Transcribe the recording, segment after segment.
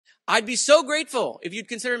I'd be so grateful if you'd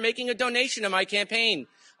consider making a donation to my campaign.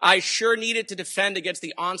 I sure need it to defend against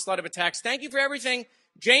the onslaught of attacks. Thank you for everything.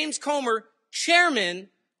 James Comer, Chairman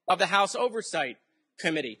of the House Oversight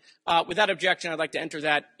Committee. Without objection, I'd like to enter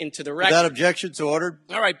that into the record. Without objection, so ordered.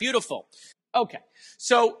 All right, beautiful. Okay,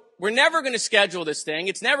 so we're never going to schedule this thing.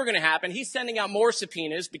 It's never going to happen. He's sending out more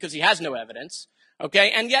subpoenas because he has no evidence.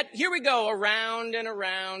 Okay, and yet here we go around and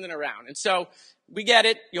around and around. And so we get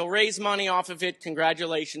it. You'll raise money off of it.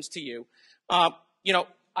 Congratulations to you.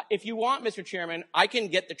 If you want, Mr. Chairman, I can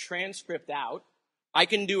get the transcript out. I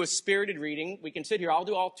can do a spirited reading. We can sit here. I'll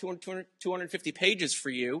do all 250 pages for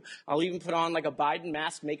you. I'll even put on like a Biden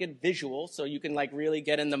mask, make it visual so you can like really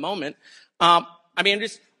get in the moment.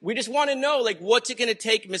 We just want to know, like, what's it going to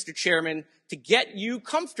take, Mr. Chairman, to get you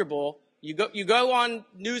comfortable? You go on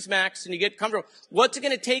Newsmax and you get comfortable. What's it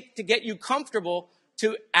going to take to get you comfortable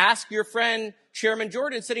to ask your friend, Chairman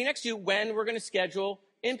Jordan, sitting next to you, when we're going to schedule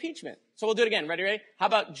impeachment? So we'll do it again. Ready? How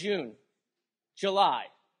about June, July,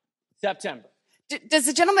 September? Does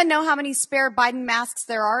the gentleman know how many spare Biden masks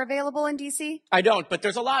there are available in D.C.? I don't, but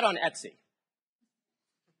there's a lot on Etsy.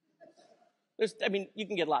 You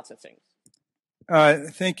can get lots of things.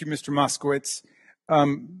 Thank you, Mr. Moskowitz.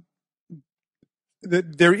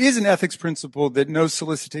 There is an ethics principle that no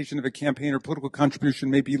solicitation of a campaign or political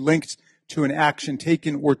contribution may be linked to an action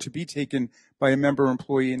taken or to be taken by a member or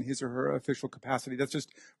employee in his or her official capacity. That's just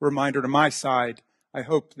a reminder to my side. I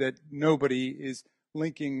hope that nobody is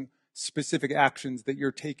linking specific actions that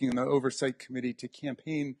you're taking in the Oversight Committee to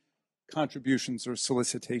campaign contributions or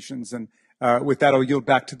solicitations. And with that, I'll yield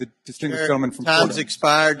back to the distinguished gentleman from Florida. Time's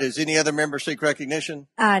expired. Does any other member seek recognition?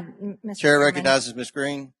 Mr. Chair Chairman, recognizes Ms.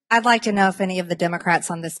 Green. I'd like to know if any of the Democrats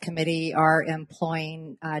on this committee are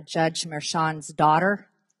employing Judge Merchan's daughter.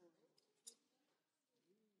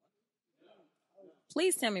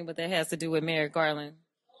 Please tell me what that has to do with Merrick Garland.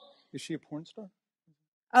 Is she a porn star?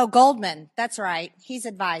 Oh, Goldman. That's right. He's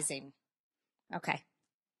advising. Okay.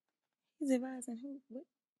 He's advising who? What?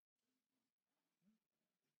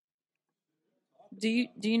 Do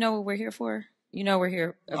you know what we're here for? You know we're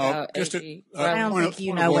here about AG. I don't think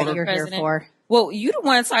you know what you're here for. Well, you the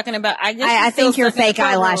one talking about. I think your fake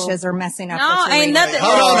eyelashes are messing up. No, ain't nothing.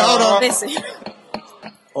 Hold on. Listen.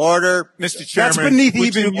 Order. Mr. Chairman, that's beneath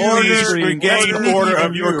even order the order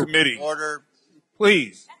of your committee. Order.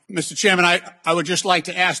 Please. Mr. Chairman, I would just like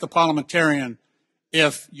to ask the parliamentarian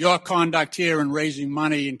if your conduct here in raising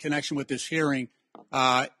money in connection with this hearing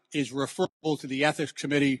is referable to the Ethics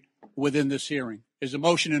Committee within this hearing. Is a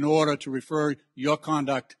motion in order to refer your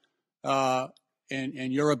conduct and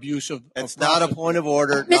your abuse of It's not a point of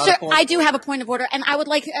order. I do have a point of order, and I would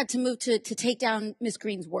like to move to take down Ms.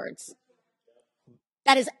 Green's words.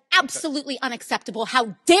 That is absolutely unacceptable.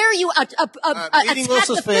 How dare you attack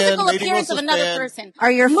the physical appearance of another person?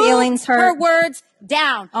 Are your feelings hurt? Her words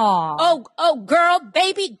down. Aww. Oh, girl,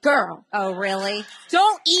 baby girl. Oh, really?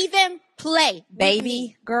 Don't even play.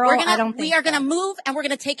 Baby girl? I don't think we are going to move, and we're going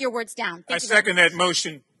to take your words down. I second that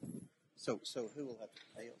motion. So who will have to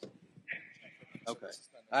pay? Okay.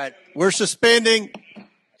 All right. We're suspending.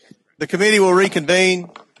 The committee will reconvene.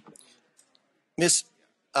 Ms.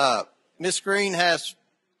 Green has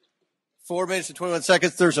 4 minutes and 21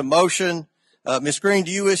 seconds. There's a motion. Ms. Green,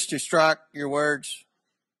 do you wish to strike your words?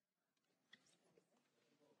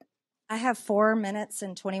 I have 4 minutes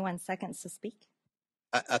and 21 seconds to speak.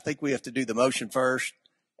 I think we have to do the motion first,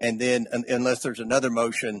 and then unless there's another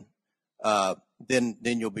motion, then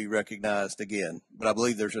you'll be recognized again. But I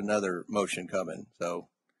believe there's another motion coming. So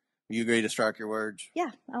you agree to strike your words?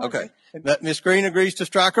 Yeah. Okay. Ms. Green agrees to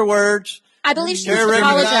strike her words. I believe she needs to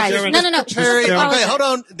apologize. No. Perry, okay, hold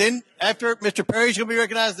on. Then after Mr. Perry's going to be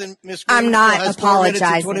recognized, then Ms. Green I'm not has 4 minutes and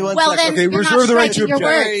apologizing. 21 Well, seconds. then Okay, you're reserve not the right to striking your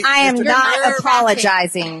object. words. I am You're not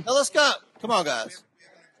apologizing. Now let's go. Come on, guys.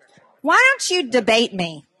 Why don't you debate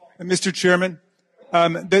me? Mr. Chairman,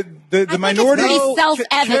 the minority. It's pretty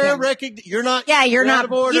self-evident. You're not. Yeah, you're out not.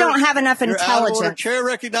 of order. You don't have enough You're out of order. intelligence. Chair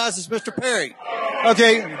recognizes Mr. Perry.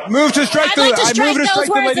 Okay, move to strike I'd like to I strike move to those strike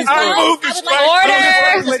the words lady's as well. I move to I would strike like to Strike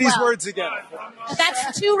strike the lady's as well. words again.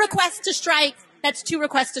 That's 2 requests to strike. That's 2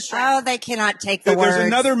 requests to strike. Oh, they cannot take the words. There's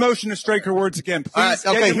another motion to strike her words again. Please All right,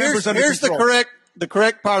 get okay, your members under here's control. the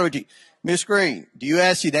correct parliamentary. Ms. Green, do you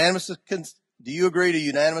agree to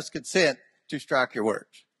unanimous consent to strike your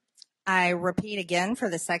words? I repeat again for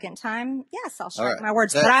the second time. Yes, I'll strike right. my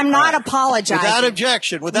words, but I'm not apologizing. Without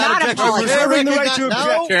objection. Not apologizing. Reserving the right to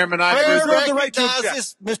object. Chairman, I reserve the right to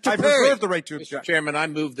object. Mr. I Perry. reserve the right to Mr. object. Chairman, I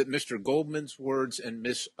move that Mr. Goldman's words and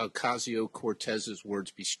Ms. Ocasio-Cortez's words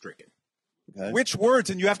be stricken. Okay. Which words?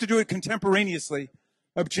 And you have to do it contemporaneously.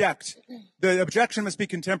 Object. The objection must be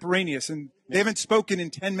contemporaneous, and they haven't spoken in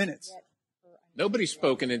 10 minutes. Nobody's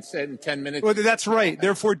spoken and said in 10 minutes. Well, that's right.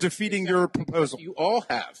 Therefore, defeating your proposal. You all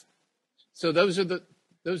have. So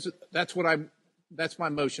that's my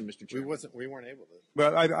motion, Mr. Chairman. We weren't able to.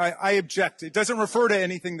 Well, I object. It doesn't refer to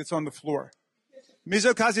anything that's on the floor. Ms.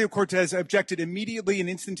 Ocasio-Cortez objected immediately and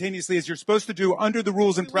instantaneously, as you're supposed to do under the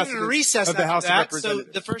rules and precedents of the House of Representatives.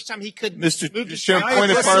 So the first time he could Mr.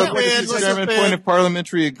 Chairman, point of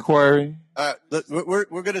parliamentary inquiry. We're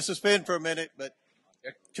going to suspend for a minute, but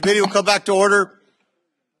committee will come back to order.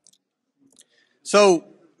 So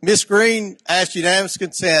Ms. Green asked unanimous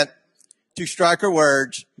consent to strike her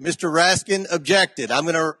words. Mr. Raskin objected. I'm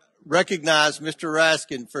going to recognize Mr.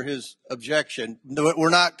 Raskin for his objection. We're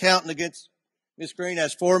not counting against Ms. Green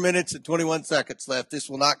has 4 minutes and 21 seconds left. This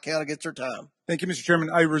will not count against her time. Thank you, Mr. Chairman.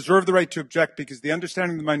 I reserve the right to object because the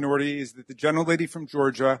understanding of the minority is that the gentlelady from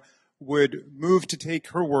Georgia would move to take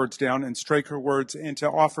her words down and strike her words and to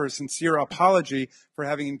offer a sincere apology for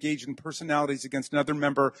having engaged in personalities against another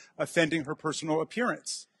member, offending her personal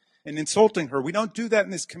appearance and insulting her. We don't do that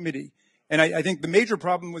in this committee. And I think the major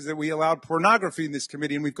problem was that we allowed pornography in this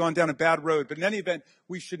committee, and we've gone down a bad road. But in any event,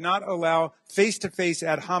 we should not allow face-to-face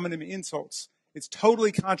ad hominem insults. It's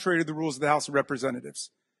totally contrary to the rules of the House of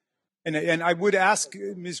Representatives. And I would ask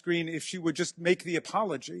Ms. Green if she would just make the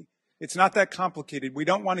apology. It's not that complicated. We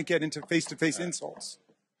don't want to get into face-to-face insults.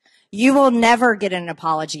 You will never get an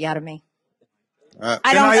apology out of me. I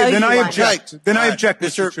object. Then I object,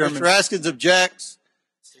 Mr. Chairman. Mr. Raskins objects.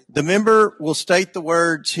 The member will state the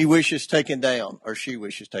words he wishes taken down, or she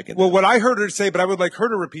wishes taken down. Well, what I heard her say, but I would like her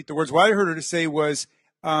to repeat the words. What I heard her to say was,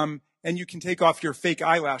 and you can take off your fake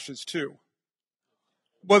eyelashes too.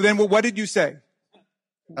 Well, then, what did you say?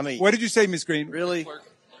 What did you say, Ms. Green? Really?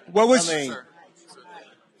 What was?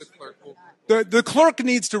 The clerk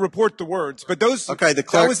needs to report the words, but those. Okay, the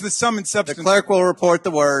clerk. That was the sum and substance. The clerk will report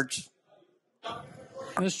the words.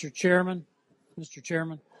 Mr. Chairman.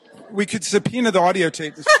 We could subpoena the audio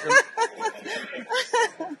tape, Mr.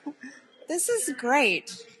 Chairman. This is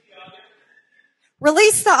great.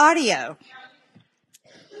 Release the audio.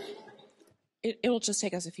 It will just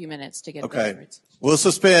take us a few minutes to get Okay. the words. We'll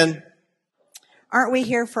suspend. Aren't we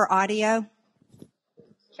here for audio?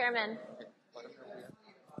 Chairman.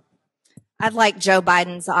 I'd like Joe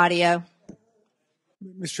Biden's audio.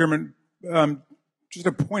 Mr. Chairman, just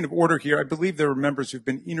a point of order here. I believe there are members who've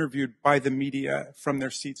been interviewed by the media from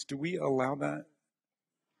their seats. Do we allow that?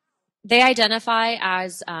 They identify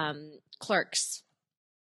as clerks.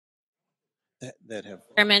 That have.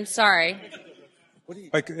 Chairman, sorry. What do you,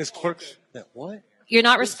 like as clerks? That what? You're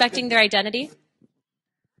not respecting their identity?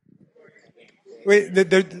 Wait,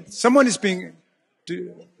 someone is being.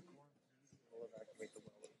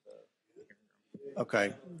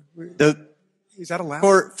 Okay. Is that allowed?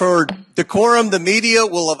 For decorum, the media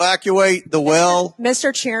will evacuate the well.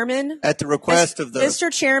 Mr. Chairman. At the request of the.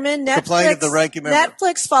 Mr. Chairman, complaint of the ranking member.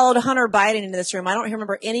 Netflix followed Hunter Biden into this room. I don't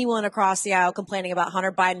remember anyone across the aisle complaining about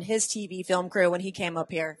Hunter Biden, his TV film crew, when he came up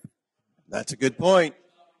here. That's a good point.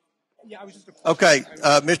 Okay,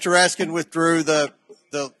 Mr. Raskin withdrew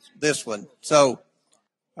this one. So,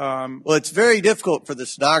 well, it's very difficult for the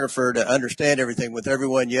stenographer to understand everything with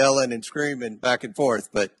everyone yelling and screaming back and forth.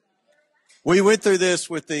 But we went through this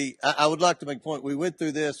with I would like to make a point. We went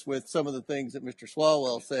through this with some of the things that Mr.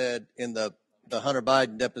 Swalwell said in the Hunter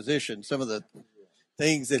Biden deposition. Some of the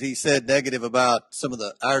things that he said negative about some of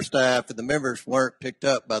our staff and the members weren't picked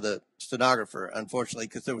up by the stenographer, unfortunately,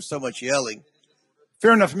 because there was so much yelling.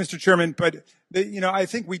 Fair enough, Mr. Chairman, but I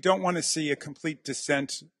think we don't want to see a complete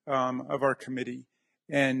dissent of our committee.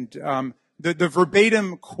 And the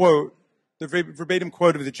verbatim quote of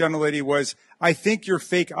the gentlelady was, "I think your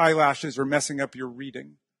fake eyelashes are messing up your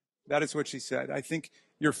reading." That is what she said. I think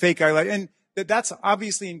your fake eyelashes, and that's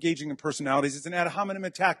obviously engaging in personalities. It's an ad hominem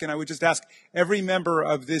attack, and I would just ask every member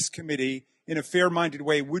of this committee, in a fair-minded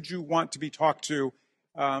way, would you want to be talked to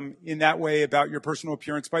in that way about your personal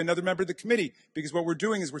appearance by another member of the committee? Because what we're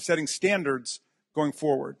doing is we're setting standards going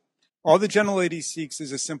forward. All the gentlelady seeks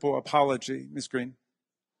is a simple apology, Ms. Green.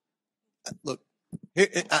 Look,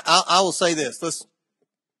 I will say this.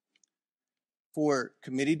 For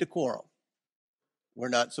committee decorum, we're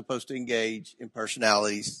not supposed to engage in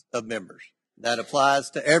personalities of members. That applies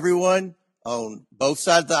to everyone on both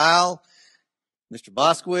sides of the aisle. Mr.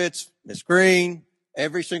 Boskowitz, Ms. Green,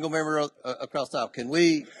 every single member across the aisle. Can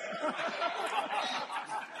we?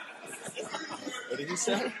 What did he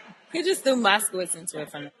say? He just threw Moskowitz into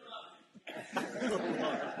it from.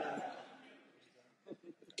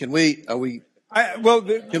 Can we? Are we?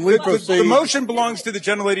 Can we proceed? The motion belongs to the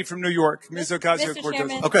gentlelady from New York, Ms.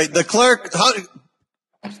 Ocasio-Cortez. Okay, the clerk.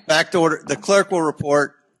 Back to order. The clerk will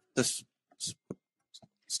report the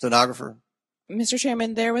stenographer. Mr.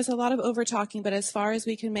 Chairman, there was a lot of over talking, but as far as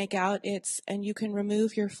we can make out, and you can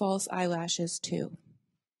remove your false eyelashes too.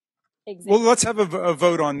 Well, let's have a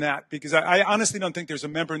vote on that, because I honestly don't think there's a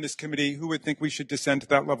member in this committee who would think we should descend to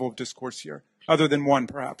that level of discourse here, other than one,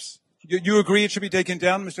 perhaps. You agree it should be taken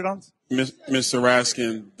down, Mr. Dons? Mr.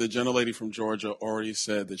 Raskin, the gentlelady from Georgia already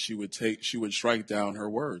said that she would strike down her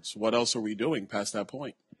words. What else are we doing past that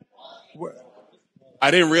point? I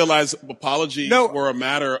didn't realize apologies were a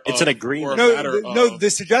matter of... It's an agreement. No, the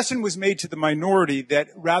suggestion was made to the minority that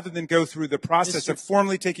rather than go through the process of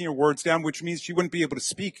formally taking her words down, which means she wouldn't be able to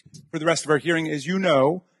speak for the rest of our hearing, as you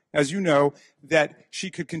know, that she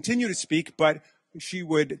could continue to speak, but she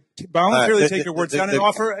would voluntarily take her words down and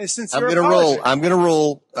offer a sincere apology. I'm going to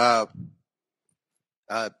rule,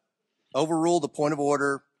 overrule the point of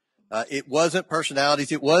order. It wasn't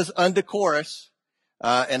personalities. It was undecorous.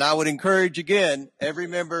 And I would encourage, again, every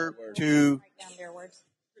member to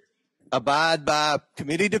abide by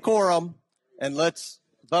committee decorum, and let's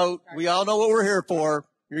vote. We all know what we're here for.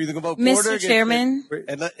 You're either going to vote for it or against Chairman.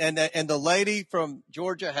 it. And the lady from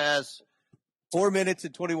Georgia has 4 minutes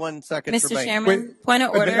and 21 seconds Mr. remaining. Chairman, point of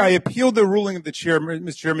order. I appealed the ruling of the chairman,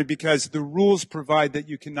 Mr. Chairman, because the rules provide that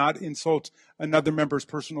you cannot insult another member's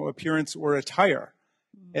personal appearance or attire.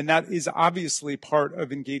 And that is obviously part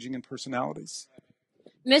of engaging in personalities.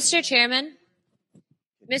 Mr. Chairman.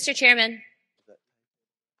 Mr. Chairman.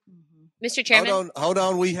 Mr. Chairman. Hold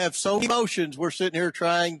on. We have so many motions. We're sitting here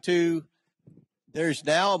there's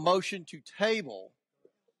now a motion to table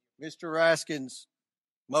Mr. Raskin's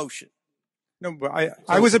motion. No, but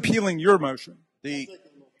I was appealing your motion. The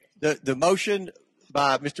motion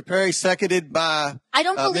by Mr. Perry, seconded by I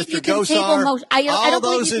don't believe Mr. you can Gosar. table motion. I don't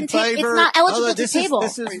believe you can table. It's not eligible to table.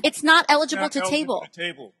 It's not eligible to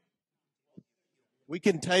table. We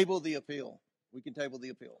can table the appeal.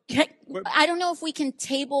 I don't know if we can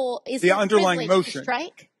table. Is the it underlying motion to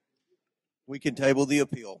strike? We can table the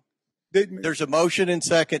appeal. There's a motion and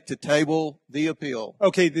second to table the appeal.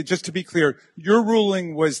 Okay, just to be clear, your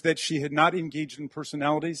ruling was that she had not engaged in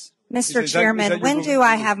personalities? Mr. Chairman, when do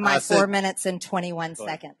I have my 4 minutes and 21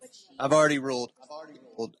 seconds? I've already ruled.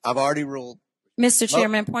 Mr.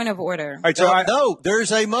 Chairman, point of order. No,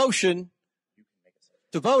 there's a motion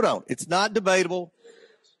to vote on. It's not debatable.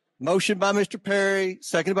 Motion by Mr. Perry,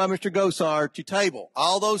 seconded by Mr. Gosar to table.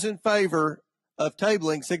 All those in favor of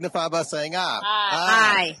tabling signify by saying aye.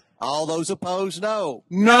 Aye. All those opposed, no.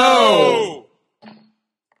 No.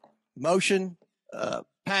 Motion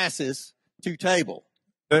passes to table.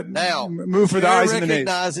 Now, move for the ayes and the nays.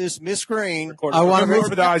 Recognizes Ms. Green. I want to move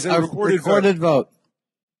for the ayes and recorded vote.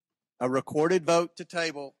 A recorded vote to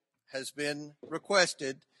table has been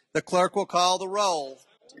requested. The clerk will call the roll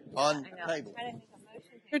on table.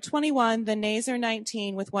 For 21, the nays are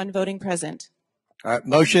 19 with 1 voting present. All right,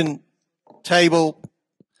 motion table.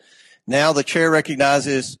 Now the chair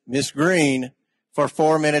recognizes Ms. Green for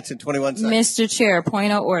 4 minutes and 21 seconds. Mr. Chair,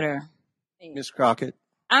 point of order. Ms. Crockett.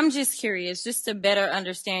 I'm just curious, just to better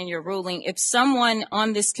understand your ruling. If someone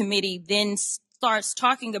on this committee then starts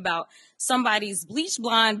talking about somebody's bleach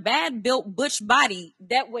blonde, bad built butch body,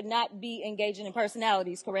 that would not be engaging in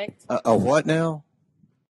personalities, correct? A what now?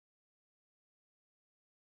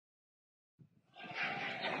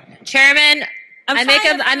 Chairman,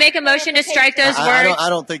 I make a motion to strike those words. I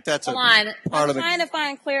don't think that's I'm trying to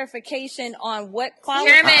find clarification on what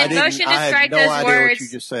quality. Chairman, motion to strike those words. I had no idea what you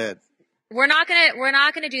just said. We're not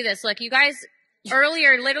gonna do this. Look, you guys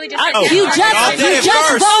earlier literally just said you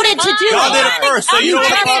just voted to do it. Y'all did it first, so you don't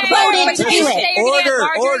have to voted to do it.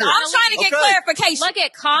 Order. I'm trying to get clarification. Look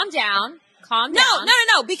at calm down.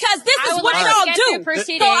 No, because this is what y'all do.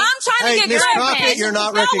 So I'm trying to get Ms. Crockett, clarification. you're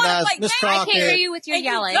not recognized. Ms. I Crockett. can't hear you with your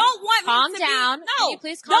yelling. Don't want calm me to down. No, Can you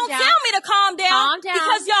please calm down? Don't tell me to calm down. Calm down.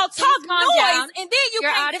 Because y'all talk calm noise, down. and then You're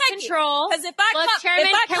can't out of take control. Because if I Look, Chairman,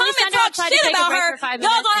 if I can come we and send talk outside to shit take a about break her, for 5 y'all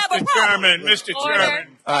minutes? gonna have a problem. Mr.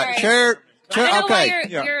 Chairman. Chair. I don't know why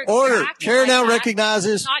Okay. you're Order. acting Chair like now that.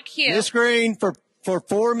 recognizes Not cute. Ms. Green for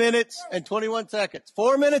 4 minutes and 21 seconds.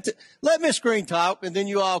 4 minutes. Let Ms. Green talk, and then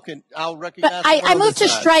I'll recognize. But I moved to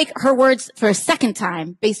strike her words for a second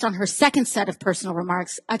time based on her second set of personal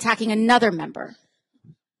remarks attacking another member.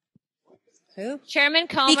 Who? Chairman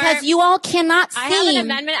Comer. Because you all cannot I have an seem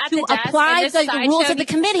amendment at to the desk, apply and this the rules sideshow of the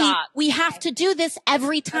needs to committee. stop. We have to do this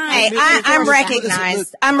every time. Hey, I'm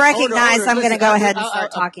recognized. I'm recognized. I'm going to go ahead and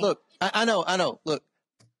start talking. Look, I know. Look,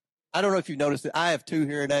 I don't know if you noticed it. I have 2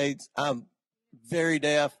 hearing aids. I'm very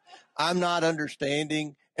deaf. I'm not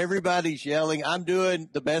understanding. Everybody's yelling. I'm doing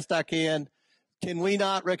the best I can. Can we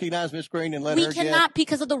not recognize Ms. Green and let We her cannot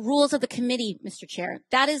because of the rules of the committee, Mr. Chair.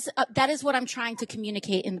 That is what I'm trying to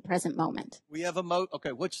communicate in the present moment. We have a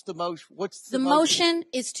okay, what's the motion? What's The motion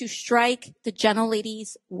is to strike the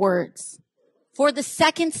gentlelady's words for the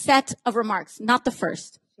second set of remarks, not the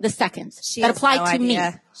first, the second. She that has applied no to me.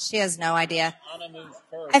 idea. She has no idea.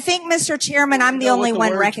 I think, Mr. Chairman, I'm the only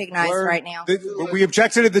one recognized right now. We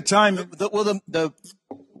objected at the time.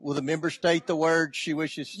 Will the member state the word she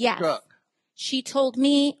wishes Yes. struck? She told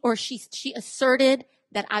me, or she asserted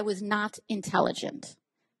that I was not intelligent.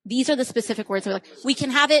 These are the specific words. We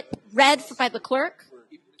can have it read by the clerk.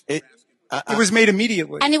 It was made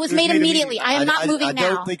immediately. And it was made immediately. I am not moving now. I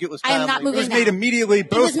don't think it was I am not timely. moving It was now. made immediately,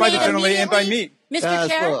 both by the gentlelady and by me. Mr.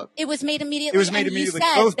 Chair, it was made immediately. It was made and immediately, you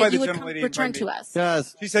said both by that the you would gentlelady and by return me. to us.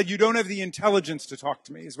 Guys, She said, "You don't have the intelligence to talk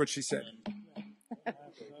to me," is what she said.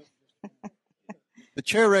 the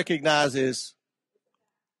chair recognizes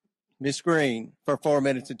Ms. Green for 4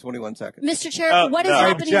 minutes and 21 seconds. Mr. Chair, what is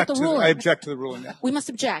happening with the ruling? I object to the ruling now. We must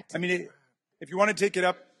object. I mean, if you want to take it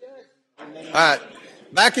up. All right.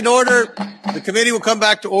 Back in order. The committee will come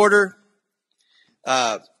back to order.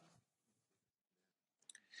 The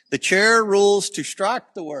chair rules to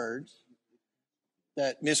strike the words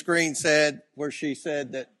that Ms. Green said, where she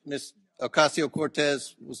said that Ms.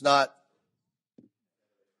 Ocasio-Cortez was not.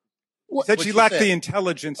 Said she lacked the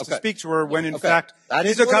intelligence to speak to her when, in fact, I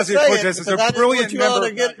Ms. didn't want to say Ocasio-Cortez it is a because I didn't brilliant want you all member.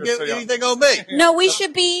 to get anything on me. No, we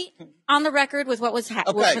should be on the record with what was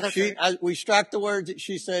happening. Okay, we struck the words that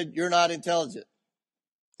she said, "You're not intelligent."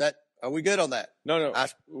 Are we good on that? No.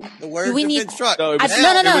 The words Do we have need- been struck. No, it was,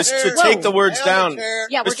 No. it was to take the words down.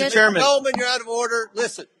 Yeah, we're Mr. just- Chairman. Coleman, you're out of order.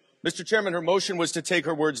 Listen. Mr. Chairman, her motion was to take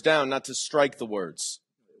her words down, not to strike the words.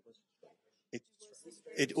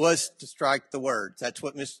 It was to strike the words. That's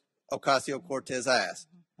what Ms. Ocasio-Cortez asked.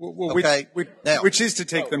 Well, Okay. Now, which is to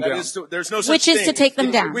take them down. There's no such Which is thing. to take them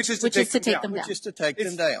down. Which is to take them down. Which is to take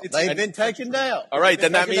them down. They've been taken down. All right,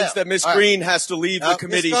 then that Taken means down. that Ms. All right. Green has to leave the Now,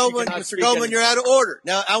 committee. She Mr. cannot Mr. speak Goldman, anymore. you're out of order.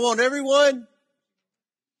 Now, I want everyone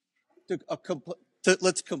to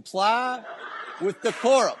let's comply with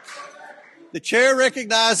decorum. The chair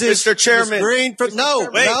recognizes Mr. Chairman. Ms. Green from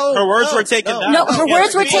her words were taken down. No, her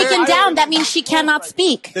words were The chair- taken down. That means she cannot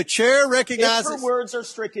speak. The chair If recognizes. her words are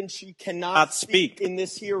stricken, she cannot speak in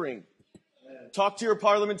this hearing. Talk to your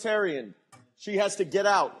parliamentarian. She has to get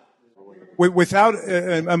out. Without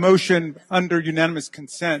a motion under unanimous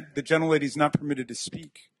consent, the gentlelady is not permitted to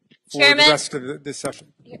speak for Chairman. the rest of this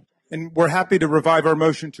session. And we're happy to revive our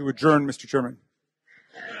motion to adjourn, Mr. Chairman.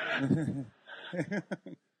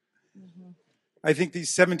 I think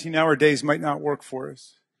these 17-hour days might not work for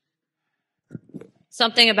us.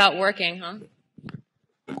 Something about working,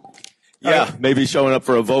 huh? Yeah, maybe showing up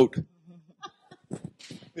for a vote.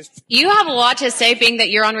 You have a lot to say, being that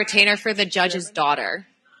you're on retainer for the judge's daughter.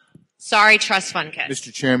 Sorry, trust fund kid.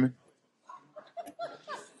 Mr. Chairman.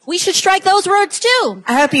 We should strike those words too.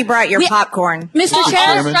 I hope you brought your popcorn. Mr. We'll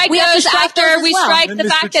Chair, strike we have to those strike those after as we well. strike the Mr.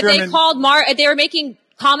 fact that they Chairman. called they were making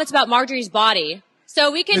comments about Marjorie's body. So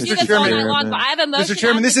we can do Mr. this all night Chairman. long, but I have a motion. Mr.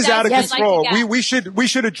 Chairman, at this the is out of desk I'd like control. to get. We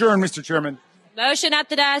should adjourn, Mr. Chairman. Motion at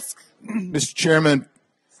the desk. Mr. Chairman,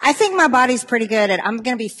 I think my body's pretty good. I'm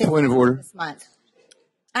going to be 50 point of order. this month.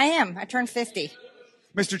 I am. I turned 50.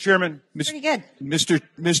 Mr. Chairman. Pretty good.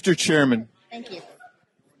 Mr. Chairman. Thank you.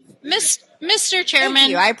 Mr. Chairman,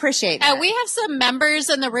 Thank you. I appreciate that. we have some members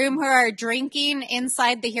in the room who are drinking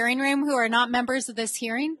inside the hearing room who are not members of this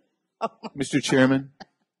hearing. Mr. Chairman.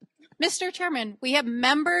 Mr. Chairman, we have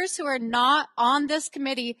members who are not on this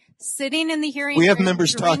committee sitting in the hearing We have room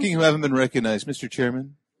members drinking. talking who haven't been recognized. Mr.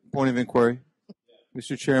 Chairman, point of inquiry.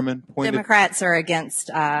 Mr. Chairman, point of Democrats are against.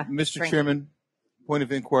 Mr. drinking. Chairman, point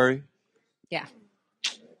of inquiry. Yeah.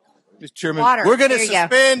 Mr. Chairman, Water. We're going to There you go.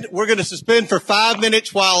 suspend. We're going to suspend for 5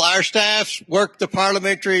 minutes while our staffs work the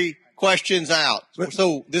parliamentary questions out.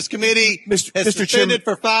 So this committee has Mr. suspended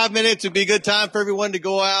for 5 minutes. It'd be a good time for everyone to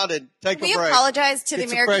go out and take Can we a break. apologize to the Get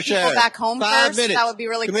some American fresh people air. back home 5 first? minutes. That would be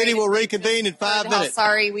really Committee great. will reconvene in 5 How minutes.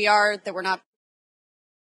 sorry we are that we're not.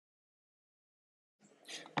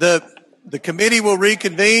 The committee will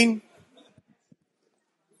reconvene.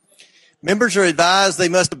 Members are advised they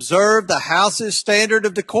must observe the House's standard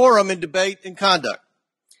of decorum in debate and conduct.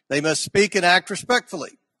 They must speak and act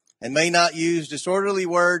respectfully and may not use disorderly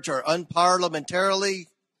words or unparliamentary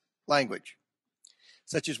language,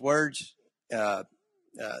 such as words that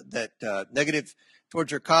negative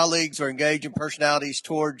towards your colleagues or engage in personalities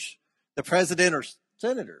towards the president or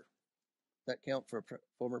senator. Does that count for a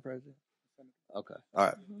former president? Okay. All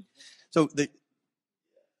right. So the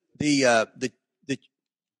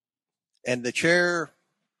chair,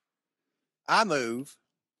 I move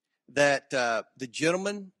that the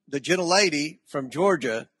gentlelady from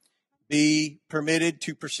Georgia be permitted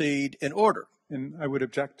to proceed in order. And I would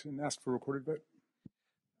object and ask for a recorded vote.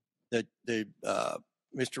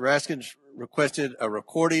 Mr. Raskins requested a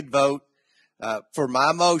recorded vote for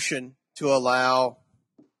my motion to allow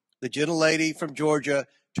the gentlelady from Georgia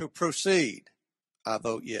to proceed. I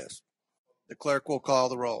vote yes. The clerk will call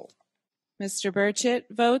the roll. Mr. Burchett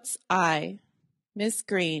votes aye. Ms.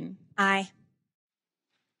 Green. Aye.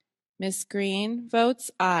 Ms. Green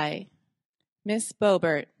votes aye. Ms.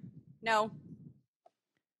 Boebert. No.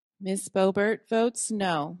 Ms. Boebert votes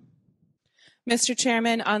no. Mr.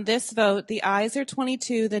 Chairman, on this vote, the ayes are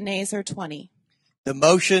 22, the nays are 20. The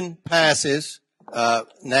motion passes.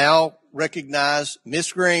 Now recognize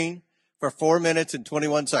Ms. Green for 4 minutes and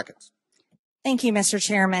 21 seconds. Thank you, Mr.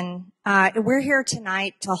 Chairman. We're here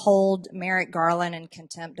tonight to hold Merrick Garland in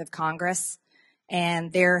contempt of Congress,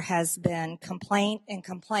 and there has been complaint and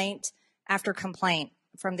complaint after complaint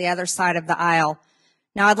from the other side of the aisle.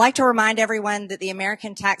 Now, I'd like to remind everyone that the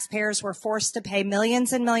American taxpayers were forced to pay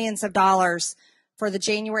millions and millions of dollars for the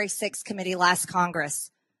January 6th committee last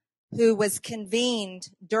Congress, who was convened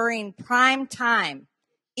during prime time,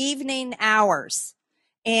 evening hours,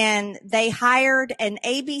 and they hired an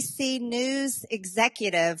ABC News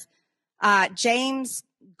executive, James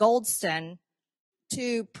Goldston,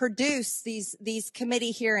 to produce these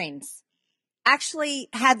committee hearings. Actually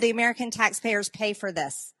had the American taxpayers pay for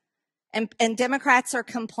this. And Democrats are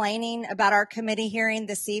complaining about our committee hearing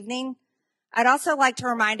this evening. I'd also like to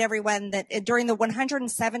remind everyone that during the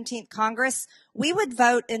 117th Congress, we would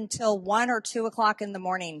vote until 1 or 2 o'clock in the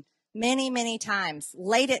morning, many, many times,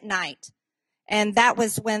 late at night. And that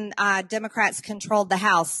was when Democrats controlled the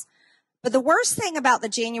House. But the worst thing about the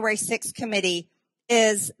January 6th committee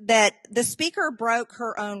is that the Speaker broke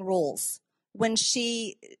her own rules. When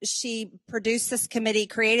she produced this committee,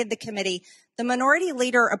 created the committee, the minority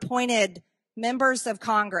leader appointed members of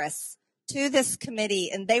Congress to this committee,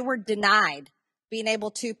 and they were denied being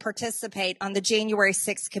able to participate on the January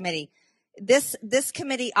 6th committee. This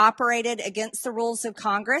committee operated against the rules of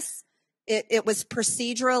Congress. It was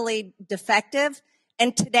procedurally defective.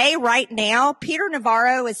 And today, right now, Peter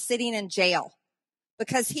Navarro is sitting in jail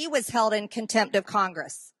because he was held in contempt of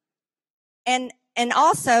Congress. And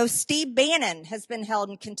also, Steve Bannon has been held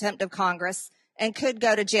in contempt of Congress and could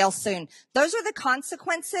go to jail soon. Those are the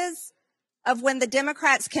consequences of when the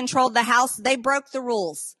Democrats controlled the House. They broke the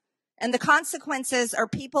rules. And the consequences are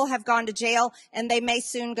people have gone to jail, and they may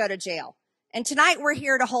soon go to jail. And tonight we're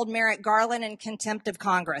here to hold Merrick Garland in contempt of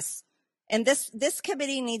Congress. And this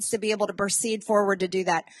committee needs to be able to proceed forward to do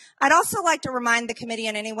that. I'd also like to remind the committee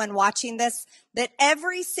and anyone watching this that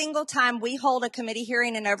every single time we hold a committee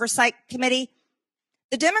hearing and oversight committee,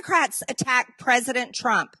 the Democrats attack President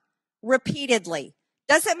Trump repeatedly.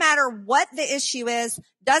 Doesn't matter what the issue is,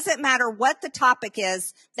 doesn't matter what the topic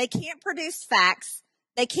is. They can't produce facts.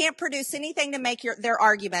 They can't produce anything to make their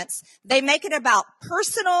arguments. They make it about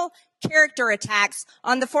personal character attacks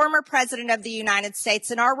on the former president of the United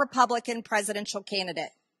States and our Republican presidential candidate.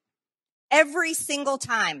 Every single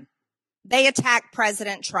time they attack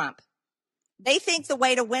President Trump. They think the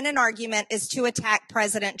way to win an argument is to attack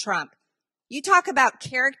President Trump. You talk about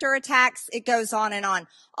character attacks, it goes on and on.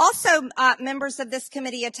 Also, members of this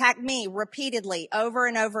committee attack me repeatedly, over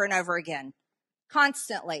and over and over again,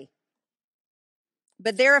 constantly.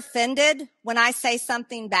 But they're offended when I say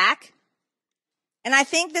something back. And I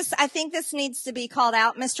think this needs to be called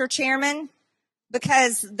out, Mr. Chairman,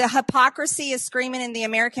 because the hypocrisy is screaming and the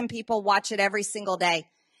American people watch it every single day.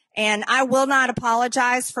 And I will not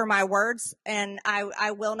apologize for my words, and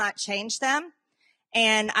I will not change them.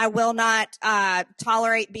 And I will not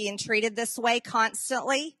tolerate being treated this way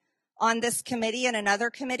constantly on this committee and in other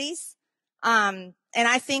committees. And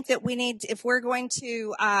I think that we need, if we're going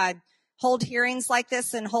to hold hearings like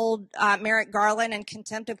this and hold Merrick Garland in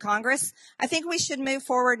contempt of Congress, I think we should move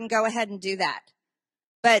forward and go ahead and do that.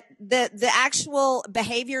 But the actual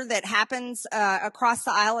behavior that happens across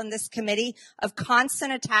the aisle in this committee of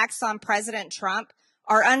constant attacks on President Trump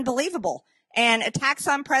are unbelievable. And attacks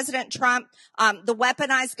on President Trump, the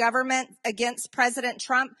weaponized government against President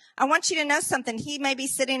Trump. I want you to know something. He may be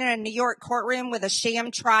sitting in a New York courtroom with a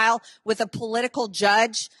sham trial with a political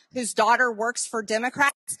judge whose daughter works for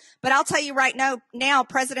Democrats. But I'll tell you right now,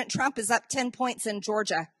 President Trump is up 10 points in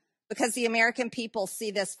Georgia because the American people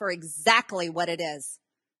see this for exactly what it is.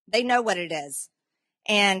 They know what it is.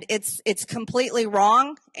 And it's completely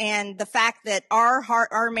wrong. And the fact that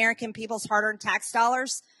our American people's hard-earned tax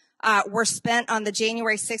dollars were spent on the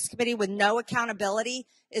January 6th committee with no accountability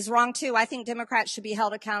is wrong too. I think Democrats should be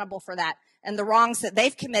held accountable for that and the wrongs that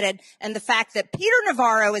they've committed, and the fact that Peter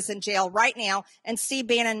Navarro is in jail right now and Steve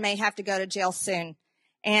Bannon may have to go to jail soon.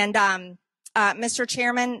 And Mr.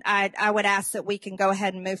 Chairman, I would ask that we can go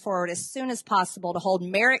ahead and move forward as soon as possible to hold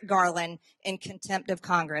Merrick Garland in contempt of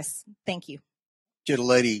Congress. Thank you.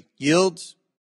 Gentlelady yields.